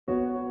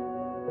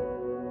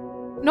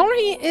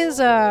Nori is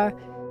a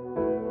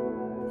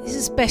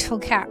special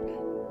cat.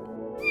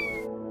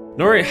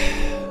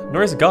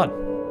 Nori's a god.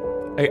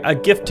 A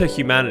gift to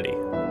humanity.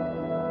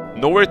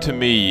 Nori to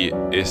me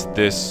is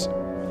this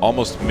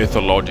almost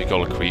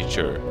mythological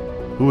creature.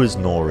 Who is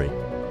Nori?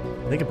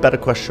 I think a better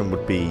question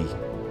would be,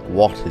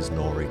 what is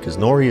Nori? Because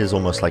Nori is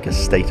almost like a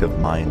state of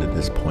mind at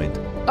this point.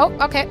 Oh,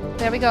 okay.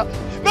 There we go.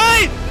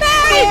 Mate!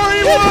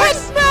 Nori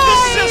works! The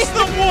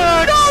system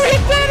works!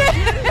 Nori did it!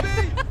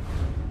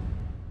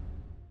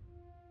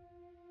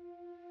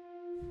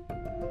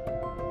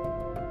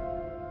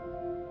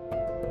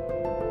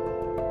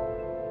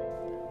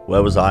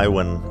 Where was I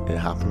when it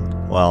happened?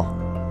 Well,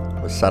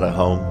 I was sat at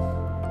home,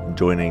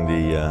 enjoying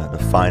the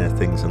finer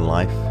things in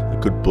life. A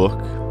good book,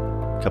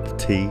 a cup of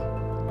tea,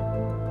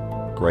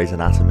 Grey's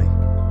Anatomy.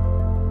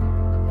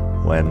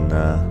 When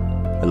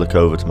I look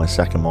over to my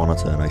second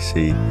monitor and I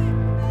see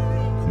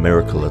a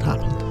miracle had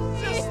happened.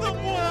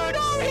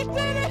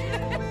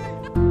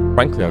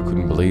 Frankly, I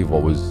couldn't believe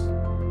what was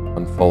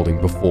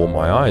unfolding before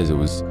my eyes. It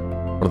was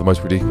one of the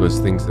most ridiculous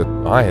things that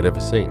I had ever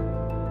seen.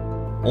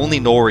 Only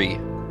Nori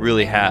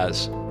really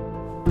has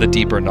the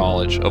deeper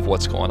knowledge of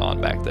what's going on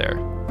back there.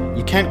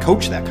 You can't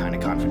coach that kind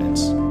of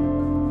confidence.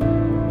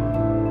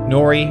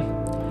 Nori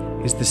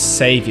is the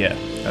savior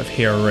of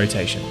hero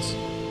rotations.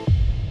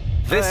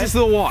 This is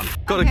the one.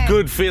 Got a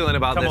good feeling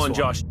about this one.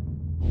 Come on, Josh.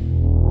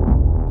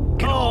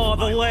 Oh,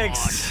 the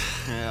legs.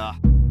 Yeah.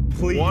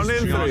 Please, 1 in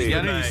 3.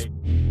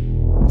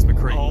 It's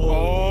McCree.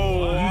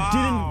 Oh, You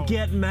didn't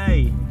get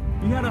May.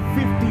 You had a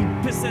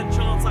 50%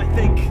 chance, I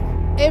think.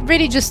 It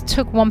really just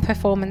took one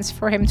performance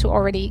for him to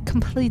already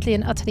completely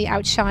and utterly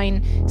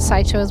outshine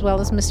Sideshow as well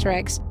as Mr.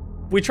 X.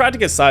 We tried to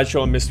get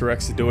Sideshow and Mr.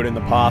 X to do it in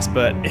the past,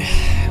 but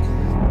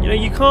you know,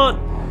 you can't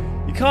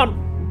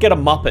get a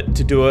Muppet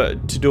to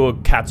do a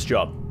cat's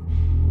job.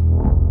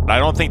 I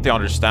don't think they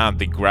understand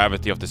the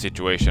gravity of the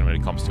situation when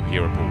it comes to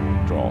hero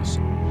pool draws.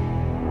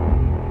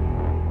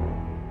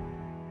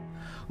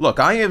 Look,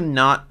 I am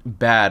not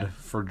bad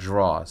for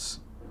draws.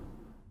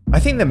 I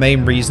think the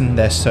main reason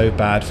they're so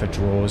bad for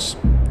draws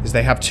is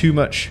they have too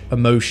much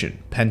emotion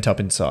pent up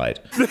inside.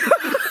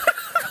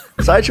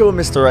 Sideshow and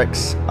Mr.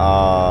 X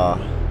are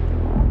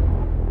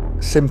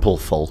simple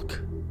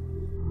folk.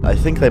 I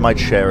think they might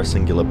share a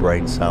singular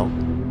brain cell.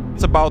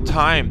 It's about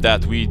time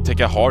that we take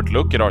a hard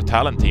look at our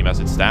talent team as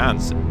it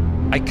stands.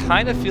 I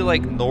kind of feel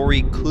like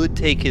Nori could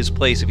take his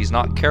place if he's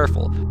not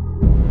careful.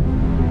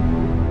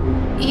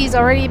 He's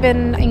already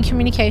been in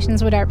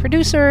communications with our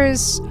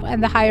producers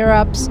and the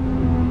higher-ups.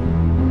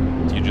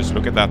 You just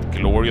look at that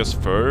glorious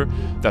fur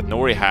that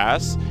Nori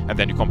has, and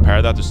then you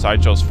compare that to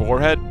Sideshow's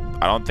forehead.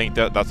 I don't think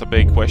that's a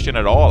big question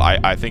at all.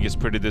 I think it's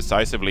pretty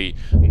decisively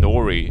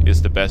Nori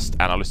is the best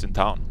analyst in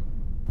town.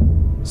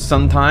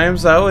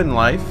 Sometimes, though, in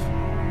life,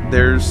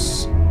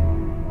 there's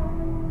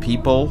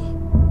people,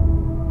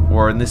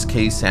 or in this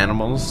case,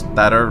 animals,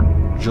 that are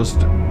just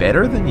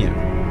better than you.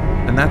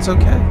 And that's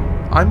okay.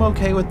 I'm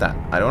okay with that.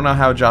 I don't know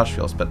how Josh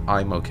feels, but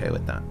I'm okay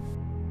with that.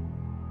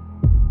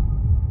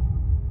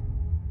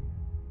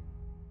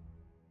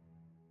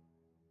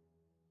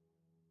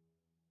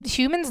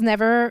 Humans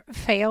never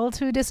fail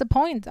to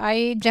disappoint.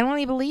 I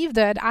genuinely believe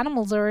that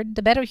animals are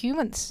the better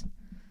humans.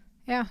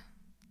 Yeah.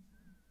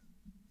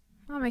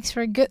 That makes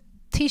for a good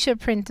t-shirt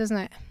print, doesn't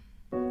it?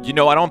 You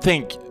know, I don't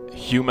think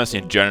humans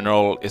in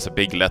general is a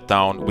big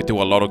letdown. We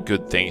do a lot of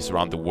good things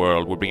around the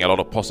world. We bring a lot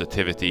of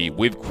positivity.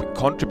 We've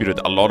contributed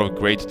a lot of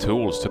great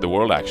tools to the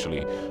world,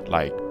 actually,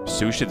 like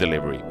sushi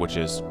delivery, which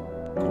is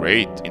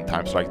great in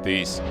times like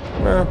these.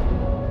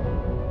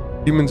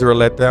 Humans are a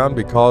letdown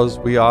because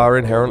we are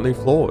inherently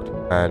flawed,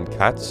 and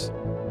cats,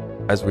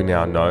 as we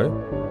now know,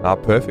 are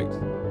perfect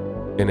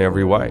in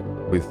every way,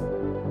 with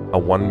a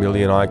 1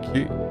 million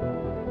IQ.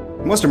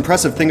 The most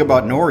impressive thing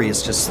about Nori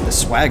is just the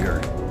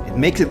swagger. It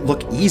makes it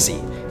look easy.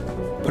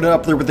 Put it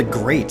up there with the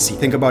greats. You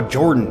think about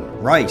Jordan,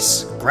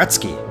 Rice,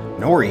 Gretzky.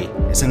 Nori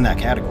is in that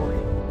category.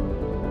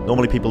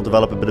 Normally people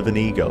develop a bit of an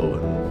ego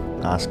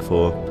and ask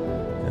for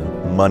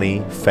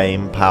money,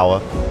 fame, power.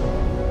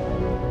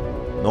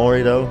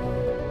 Nori, though?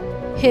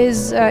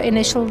 His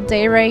initial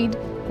day rate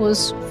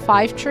was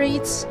 5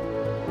 treats.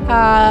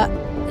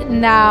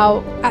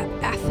 Now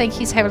I think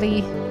he's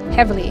heavily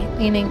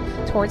leaning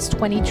towards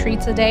 20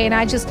 treats a day, and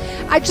I just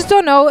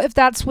don't know if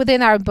that's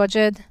within our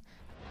budget.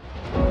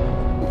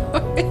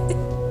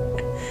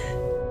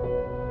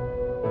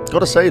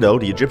 Gotta say though,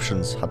 the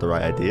Egyptians had the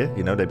right idea.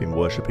 You know, they've been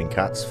worshipping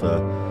cats for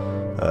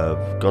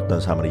God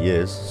knows how many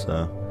years,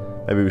 so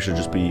maybe we should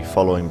just be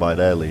following by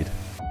their lead.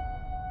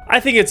 I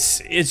think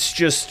it's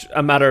just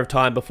a matter of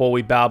time before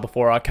we bow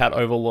before our cat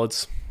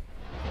overlords.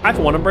 I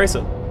for one embrace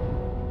it.